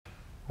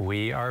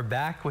We are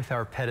back with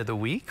our pet of the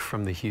week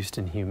from the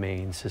Houston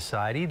Humane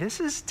Society. This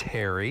is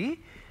Terry.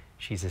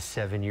 She's a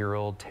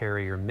 7-year-old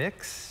terrier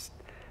mix,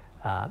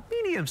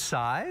 medium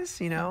size,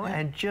 you know,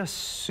 and just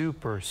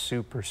super,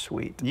 super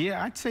sweet.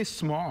 Yeah, I'd say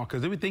small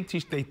because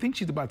they think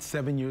she's about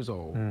 7 years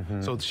old.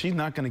 So she's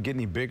not going to get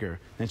any bigger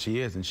than she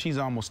is, and she's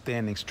almost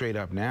standing straight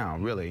up now,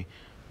 really.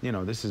 You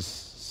know, this is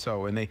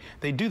so, and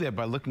they do that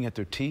by looking at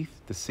their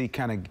teeth to see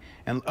kind of,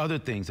 and other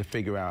things to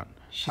figure out.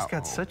 She's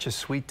got such a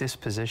sweet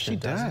disposition. She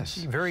does.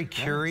 Very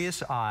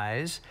curious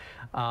eyes.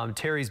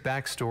 Terry's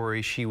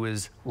backstory, she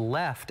was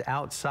left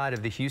outside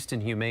of the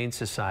Houston Humane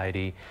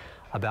Society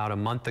about a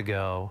month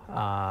ago.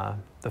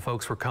 The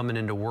folks were coming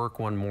into work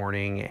one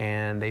morning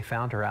and they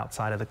found her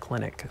outside of the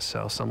clinic.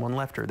 So someone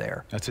left her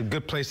there. That's a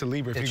good place to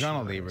leave her if you're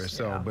gonna leave her.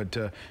 So, yeah. But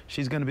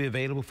she's gonna be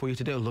available for you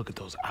today. Look at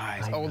those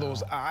eyes. Oh,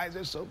 those eyes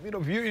are so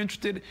beautiful. If you're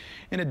interested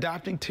in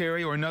adopting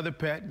Terry or another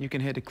pet, you can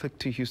head to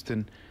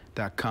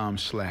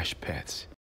click2houston.com/pets.